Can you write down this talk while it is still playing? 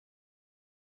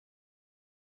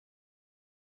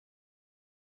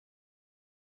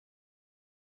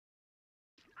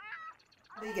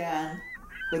Began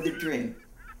with a dream.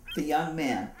 The young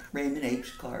man, Raymond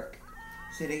H. Clark,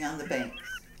 sitting on the banks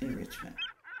in Richmond.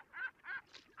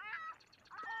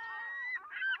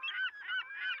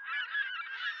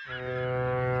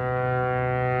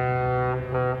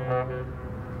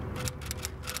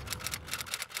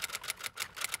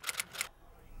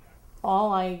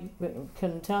 All I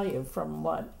can tell you from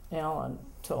what Alan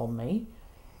told me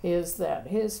is that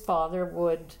his father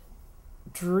would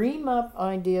dream up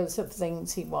ideas of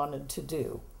things he wanted to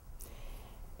do.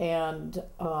 And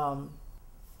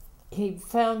he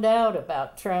found out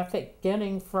about traffic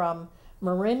getting from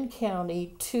Marin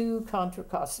County to Contra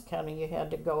Costa County. You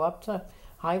had to go up to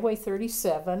Highway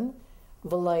 37,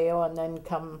 Vallejo, and then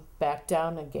come back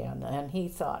down again. And he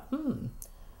thought, you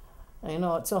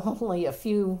know, it's only a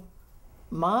few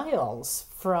miles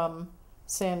from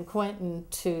San Quentin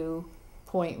to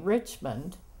Point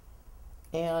Richmond,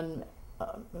 and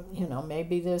you know,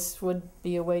 maybe this would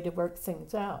be a way to work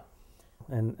things out.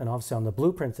 And obviously on the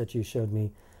blueprints that you showed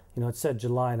me, you know, it said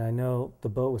July, and I know the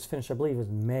boat was finished, I believe it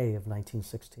was May of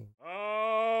 1916.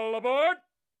 All aboard!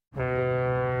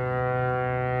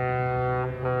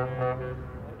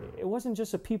 It wasn't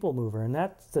just a people mover, and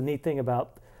that's the neat thing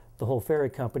about the whole ferry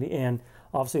company, and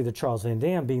obviously the Charles Van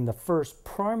Damme being the first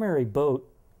primary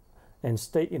boat and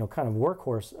state, you know, kind of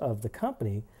workhorse of the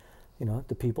company. You know,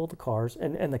 the people, the cars,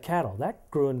 and the cattle.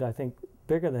 That grew into, I think,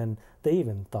 bigger than they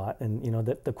even thought. And, you know,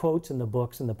 the quotes in the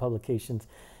books and the publications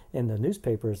in the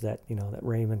newspapers that, you know, that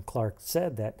Raymond Clark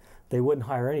said that they wouldn't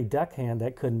hire any deckhand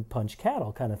that couldn't punch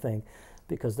cattle kind of thing,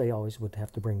 because they always would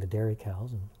have to bring the dairy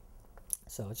cows. And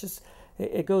so it's just,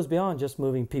 it goes beyond just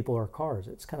moving people or cars.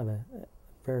 It's kind of a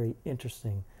very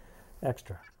interesting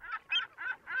extra.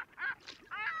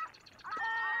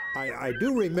 I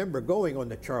do remember going on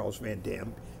the Charles Van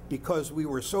Damme because we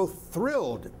were so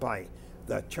thrilled by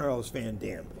the Charles Van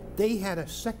Damme. They had a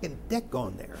second deck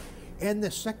on there, and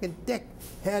the second deck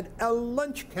had a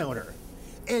lunch counter.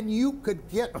 And you could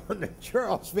get on the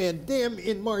Charles Van Damme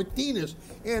in Martinez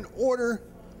and order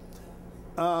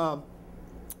a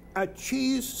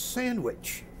cheese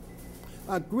sandwich,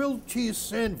 a grilled cheese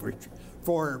sandwich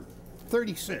for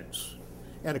 30 cents.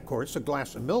 And of course, a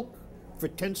glass of milk for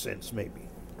 10 cents maybe,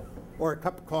 or a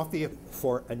cup of coffee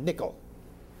for a nickel.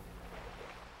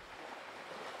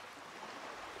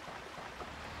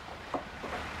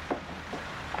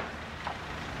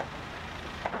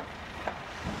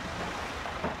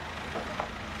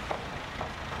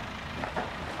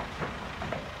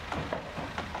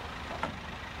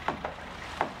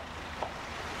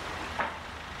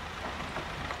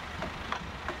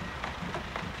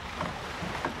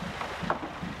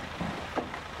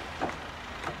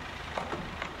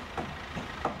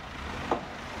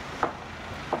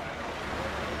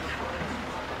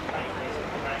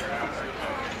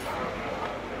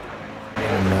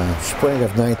 Spring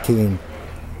of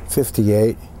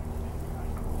 1958,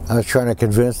 I was trying to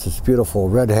convince this beautiful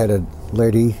red-headed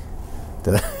lady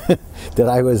that, that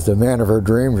I was the man of her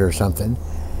dreams or something,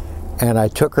 and I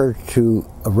took her to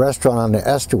a restaurant on the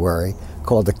estuary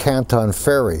called the Canton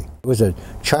Ferry. It was a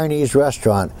Chinese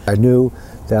restaurant. I knew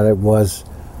that it was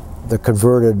the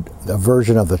converted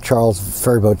version of the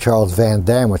ferryboat Charles Van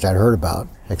Damme, which I'd heard about,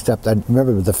 except I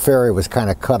remember the ferry was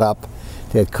kind of cut up.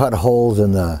 They had cut holes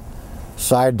in the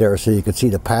side there so you could see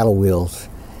the paddle wheels.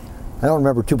 I don't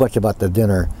remember too much about the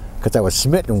dinner because I was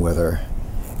smitten with her,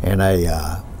 and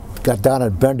I got down on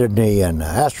bended knee and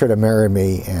asked her to marry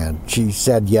me, and she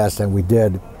said yes, and we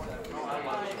did. They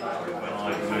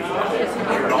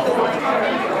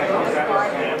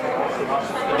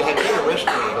had been a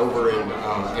restaurant over in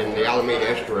the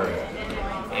Alameda Estuary,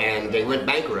 and they went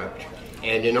bankrupt,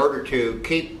 and in order to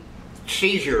keep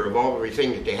seizure of all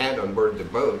everything that they had on board the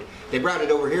boat, they brought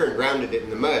it over here and grounded it in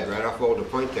the mud right off Waldo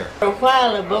Point there. For a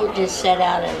while, the boat just sat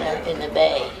out in the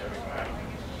bay,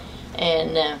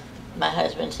 and my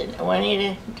husband said,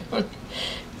 "Juanita,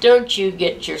 don't you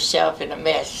get yourself in a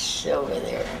mess over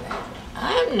there."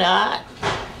 I'm not.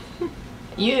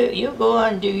 You go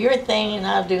on and do your thing, and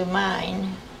I'll do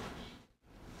mine.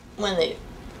 When they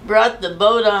brought the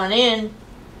boat on in,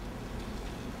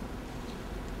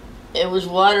 it was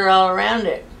water all around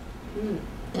it.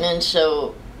 And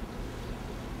so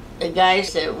the guy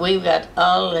said, "We've got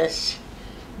all this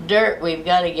dirt we've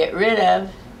got to get rid of.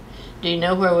 Do you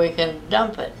know where we can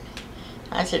dump it?"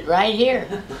 I said, "Right here."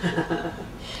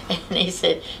 And he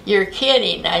said, "You're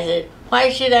kidding." I said, "Why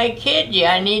should I kid you?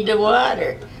 I need the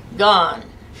water." Gone.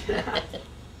 The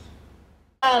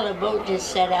boat just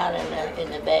sat out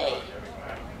in the bay.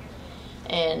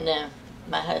 And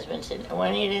my husband said,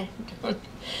 "Juanita,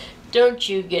 don't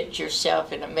you get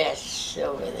yourself in a mess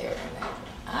over there."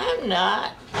 I'm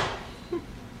not.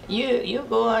 You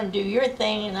go on, do your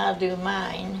thing, and I'll do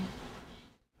mine.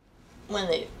 When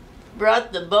they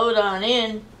brought the boat on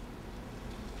in,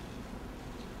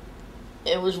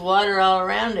 it was water all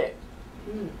around it.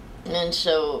 And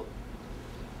so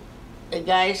the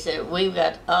guy said, we've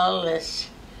got all this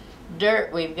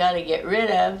dirt we've got to get rid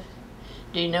of.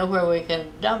 Do you know where we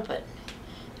can dump it?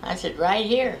 I said, right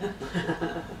here.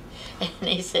 And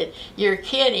he said, you're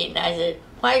kidding. I said,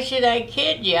 why should I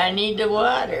kid you? I need the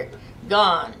water.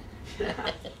 Gone.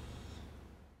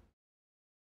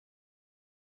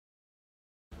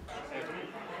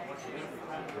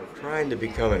 Trying to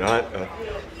become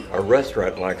a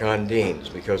restaurant like Ondine's,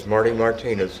 because Marty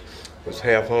Martinez was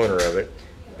half owner of it,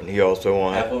 and he also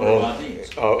owned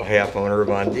half owner of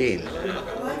Ondine's.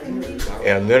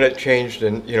 And then it changed,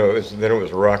 and then it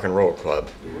was a rock and roll club.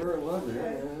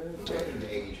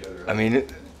 I mean,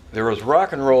 there was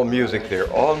rock and roll music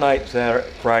there all night,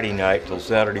 Friday night till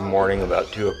Saturday morning, about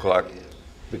 2 o'clock,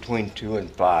 between 2 and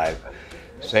 5.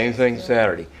 Same thing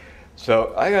Saturday.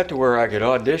 So I got to where I could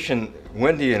audition,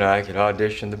 Wendy and I could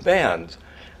audition the bands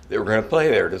that were going to play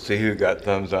there to see who got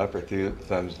thumbs up or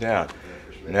thumbs down.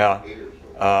 Now,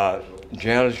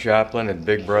 Janis Joplin and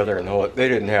Big Brother and the whole, they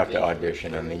didn't have to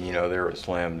audition. I mean, they were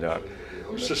slam dunk.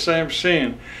 It was the same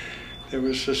scene. There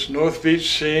was this North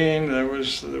Beach scene, there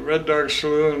was the Red Dog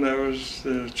Saloon, there was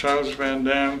the Charles Van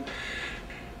Damme,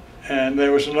 and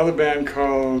there was another band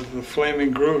called the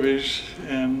Flaming Groovies,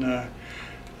 and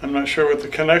I'm not sure what the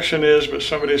connection is, but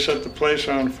somebody set the place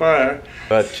on fire.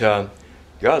 But God,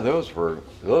 those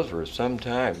were some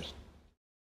times.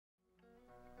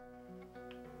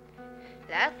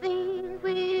 I think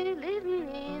we're living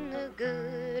in the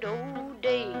good old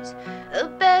days, the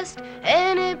best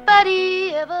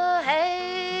anybody ever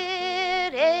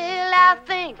had. Hell, I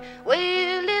think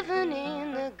we're living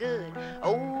in the good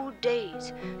old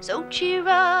days. So cheer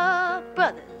up,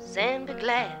 brothers, and be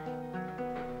glad.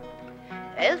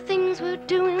 Well, things we're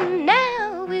doing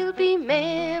now will be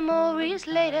memories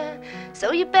later,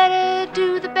 so you better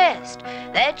do the best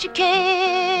that you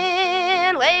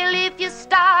can. Well, if you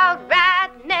start right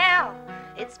now,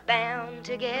 it's bound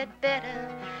to get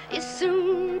better. You'll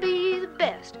soon be the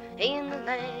best in the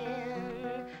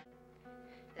land.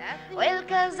 Well,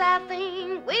 'cause I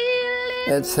think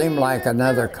we'll it seemed like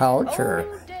another culture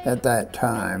at that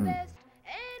time.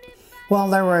 Well,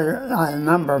 there were a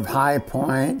number of high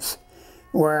points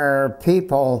where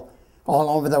people all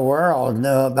over the world knew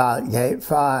about Gate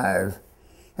 5.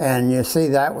 And you see,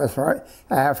 that was right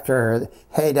after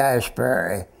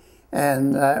Haight-Ashbury,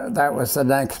 and that was the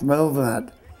next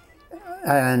movement.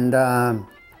 And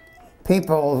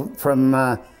people from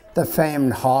the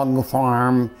famed hog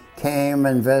farm came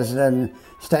and visited and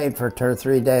stayed for 2 or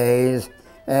 3 days.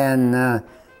 And a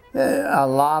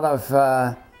lot of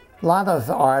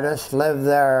artists lived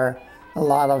there, a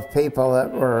lot of people that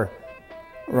were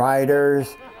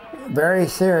writers, very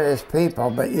serious people,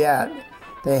 but yet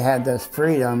they had this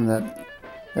freedom that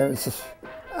it was just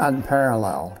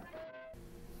unparalleled.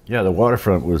 Yeah, the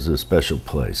Waterfront was a special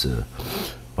place.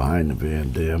 Behind the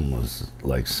Van Damme was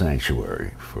like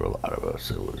sanctuary for a lot of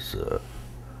us. It was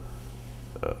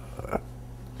a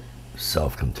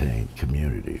self-contained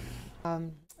community.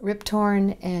 Rip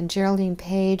Torn and Geraldine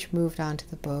Page moved onto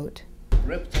the boat.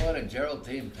 Rip Torn and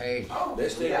Geraldine Page. They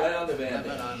stayed right on the Van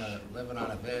Damme. Living on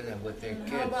a Van Damme with their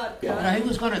kids. He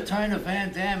was going to turn the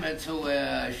Van Damme into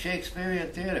a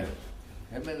Shakespearean theater.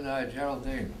 Him and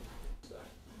Geraldine.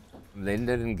 They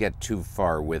didn't get too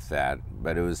far with that,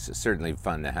 but it was certainly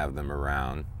fun to have them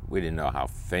around. We didn't know how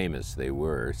famous they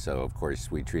were, so of course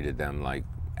we treated them like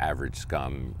average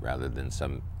scum rather than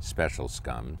some special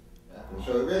scum. And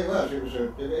so it really was.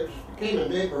 It became a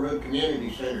neighborhood community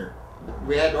center.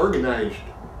 We had organized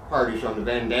parties on the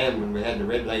Van Damme when we had the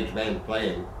Red Legs band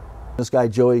playing. This guy,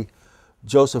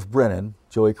 Joseph Brennan,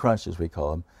 Joey Crunch as we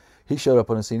call him, he showed up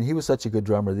on the scene. He was such a good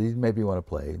drummer that he made me want to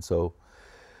play. And so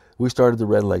we started the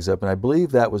Red Legs up, and I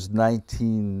believe that was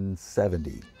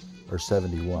 1970 or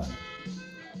 71.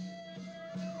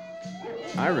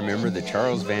 I remember the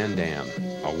Charles Van Damme,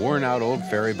 a worn-out old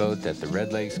ferry boat that the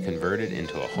Red Legs converted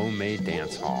into a homemade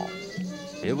dance hall.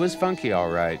 It was funky,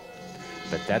 all right,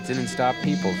 but that didn't stop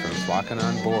people from flocking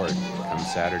on board come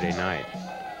Saturday night.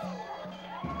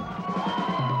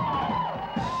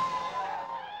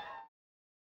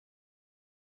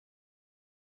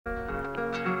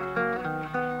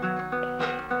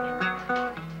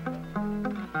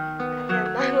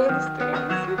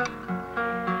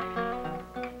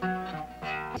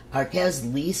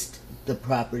 Arquez leased the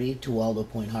property to Waldo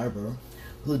Point Harbor,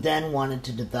 who then wanted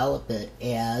to develop it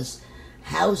as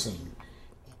housing.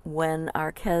 When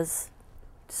Arquez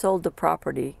sold the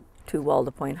property to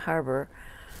Waldo Point Harbor,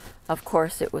 of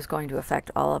course it was going to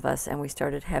affect all of us, and we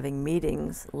started having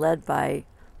meetings led by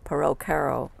Perot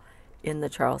Caro in the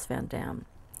Charles Van Damme.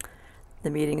 The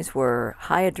meetings were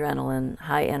high adrenaline,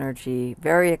 high energy,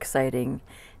 very exciting,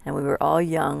 and we were all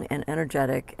young and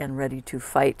energetic and ready to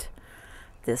fight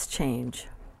this change.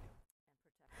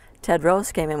 Ted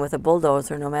Rose came in with a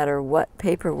bulldozer, no matter what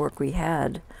paperwork we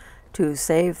had, to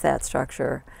save that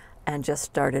structure, and just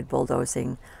started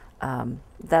bulldozing.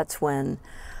 That's when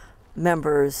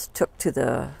members took to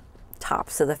the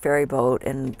tops of the ferry boat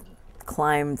and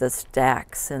climbed the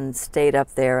stacks and stayed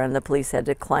up there, and the police had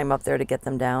to climb up there to get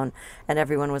them down, and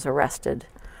everyone was arrested,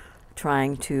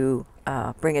 trying to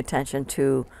bring attention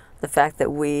to the fact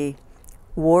that we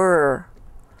were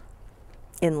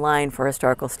in line for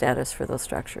historical status for those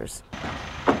structures.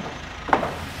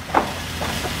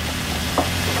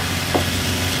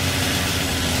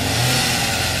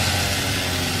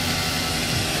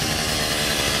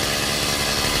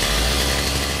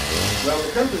 Well,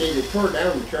 the company that tore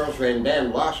down the Charles Van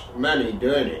Damme lost money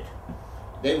doing it.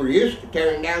 They were used to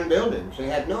tearing down buildings. They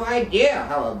had no idea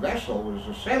how a vessel was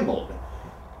assembled.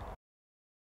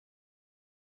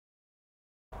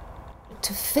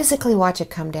 To physically watch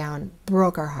it come down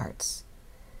broke our hearts.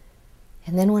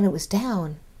 And then when it was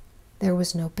down, there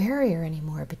was no barrier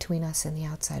anymore between us and the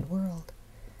outside world.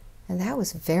 And that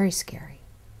was very scary.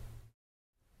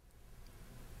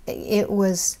 It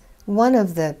was one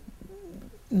of the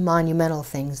monumental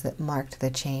things that marked the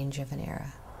change of an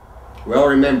era. Well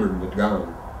remembered, but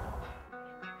gone.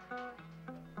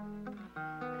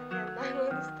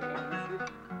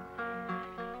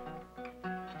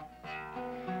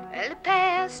 Well, the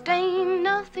past ain't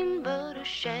nothing but a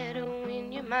shadow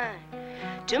in your mind.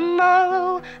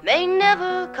 Tomorrow may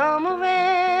never come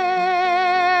around.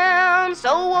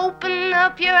 So open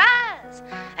up your eyes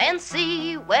and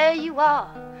see where you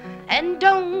are, and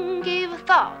don't give a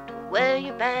thought to where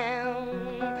you're bound.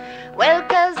 Well,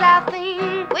 'cause I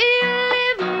think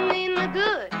we're living in the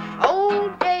good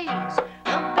old days,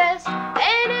 the best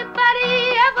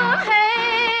anybody ever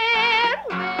had.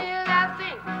 Well, I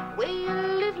think we're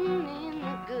living in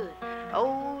the good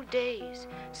old days.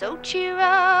 So cheer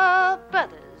up,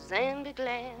 brothers, and be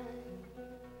glad.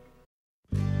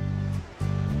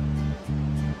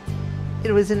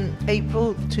 It was in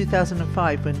April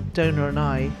 2005 when Donna and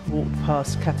I walked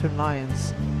past Catherine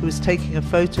Lyons, who was taking a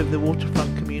photo of the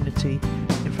waterfront community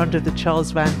in front of the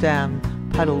Charles Van Damme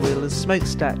paddle wheel and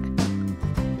smokestack.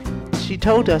 She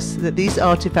told us that these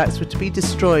artifacts were to be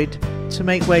destroyed to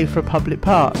make way for a public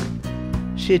park.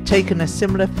 She had taken a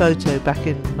similar photo back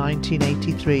in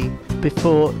 1983,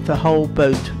 before the whole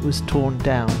boat was torn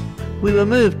down. We were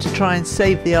moved to try and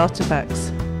save the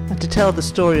artifacts and to tell the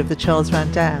story of the Charles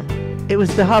Van Damme. It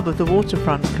was the hub of the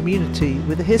waterfront community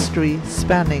with a history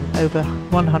spanning over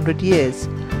 100 years,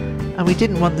 and we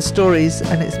didn't want the stories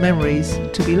and its memories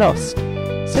to be lost.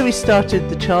 So we started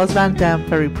the Charles Van Damme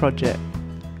Ferry project.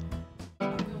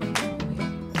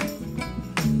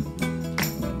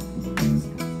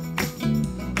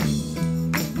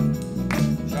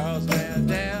 Charles Van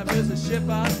Damme is a ship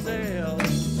I sail.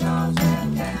 Charles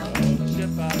Van Damme, oh, the ship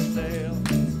I sail.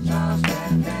 Charles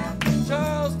Van Damme,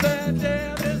 Charles Van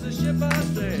Damme is a ship I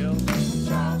sail.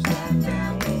 Charles Van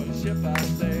Damme, oh, the ship I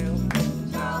sail.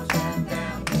 Charles Van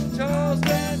Damme, Charles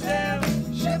Van Damme,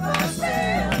 ship I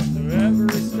sail. Through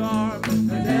every storm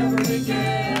and every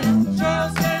gale.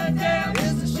 Charles Van Damme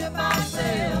is the ship I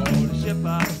sail. Oh, the ship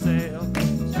I sail.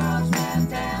 Charles Van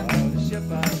Damme, oh, the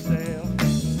ship I sail.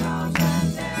 Charles Van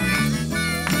Damme.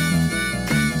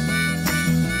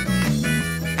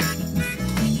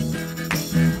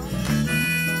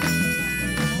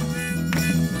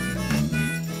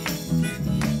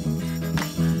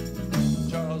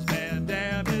 Charles Van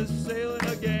Damme is sailing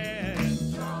again.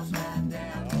 Charles Van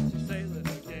Damme, oh, she's sailing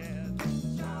again.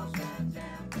 Charles Van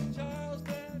Damme, Charles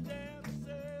Van Damme is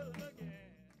sailing again.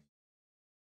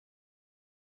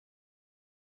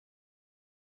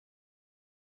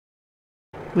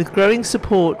 With growing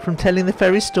support from Telling the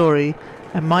Ferry Story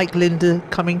and Mike Linder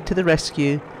coming to the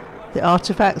rescue, the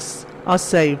artifacts are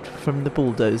saved from the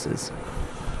bulldozers.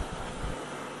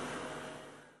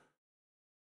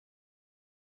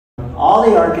 All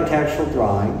the architectural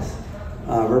drawings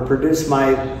were produced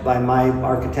by my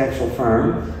architectural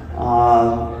firm,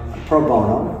 pro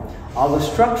bono. All the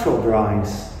structural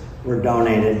drawings were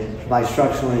donated by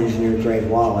structural engineer Greg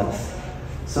Wallace.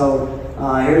 So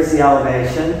here's the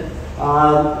elevation.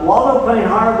 Waldo Point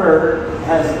Harbor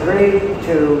has agreed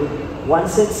to,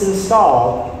 once it's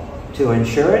installed, to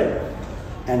insure it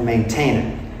and maintain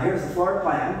it. Here's the floor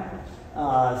plan,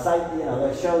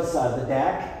 that shows the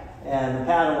deck and the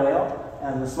paddle wheel,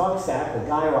 and the smokestack, the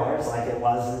guy wires like it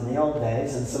was in the old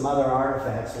days, and some other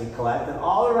artifacts we collect. And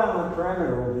all around the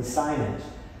perimeter will be signage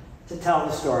to tell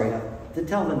the story, to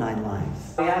tell the 9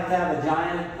 lines. We have to have a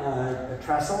giant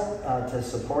trestle to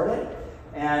support it,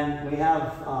 and we have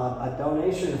a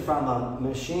donation from a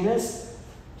machinist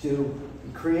to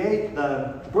create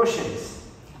the bushings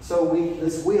so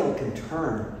this wheel can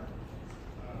turn.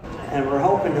 And we're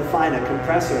hoping to find a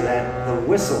compressor that the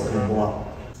whistle can blow.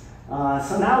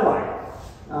 So now what?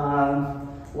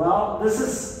 Well, this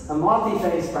is a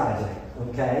multi-phase project,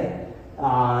 okay?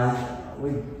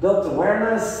 We've built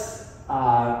awareness,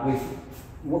 we've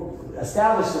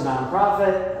established a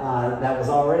nonprofit that was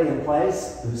already in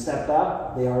place, who stepped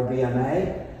up, the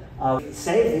RBMA. We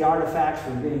saved the artifacts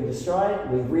from being destroyed,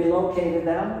 we've relocated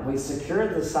them, we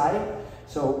secured the site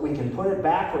so we can put it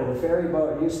back where the ferry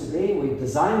boat used to be. We've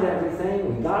designed everything,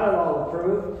 we got it all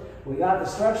approved, we got the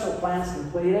structural plans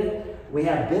completed, we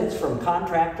have bids from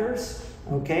contractors,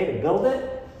 okay, to build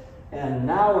it, and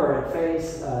now we're at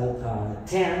phase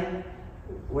 10,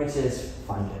 which is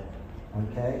funded,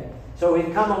 okay? So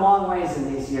we've come a long ways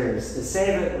in these years to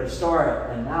save it, restore it,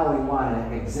 and now we want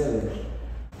to exhibit it.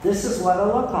 This is what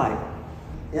it'll look like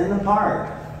in the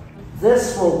park.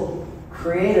 This will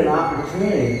create an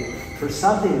opportunity for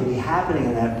something to be happening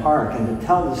in that park and to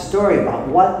tell the story about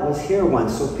what was here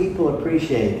once so people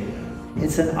appreciate it.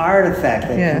 It's an artifact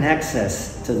that connects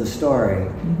us to the story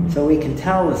so we can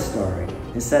tell the story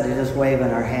instead of just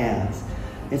waving our hands.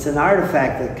 It's an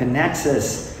artifact that connects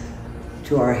us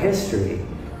to our history.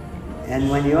 And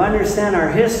when you understand our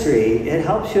history, it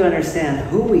helps you understand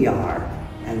who we are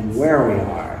and where we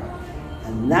are.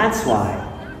 And that's why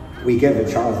we give it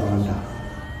Charles Van Damme,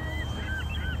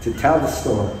 to tell the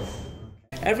story.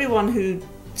 Everyone who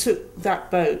took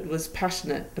that boat was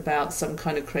passionate about some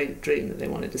kind of creative dream that they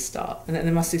wanted to start, and that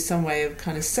there must be some way of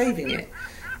kind of saving it.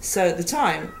 So at the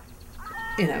time,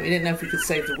 you know, we didn't know if we could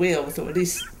save the wheel. We thought at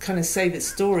least kind of save its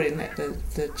story and let the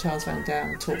Charles Van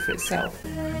Damme talk for itself.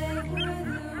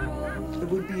 It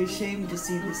would be a shame to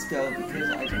see this go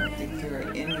because I don't think there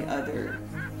are any other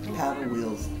paddle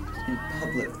wheels in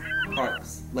public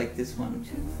parks like this one.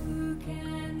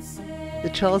 The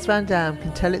Charles Van Damme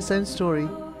can tell its own story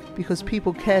because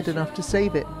people cared enough to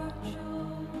save it.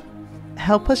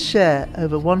 Help us share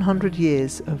over 100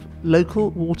 years of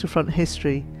local waterfront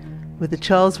history with the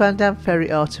Charles Van Damme Ferry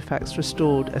artefacts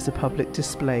restored as a public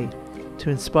display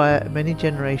to inspire many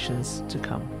generations to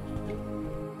come.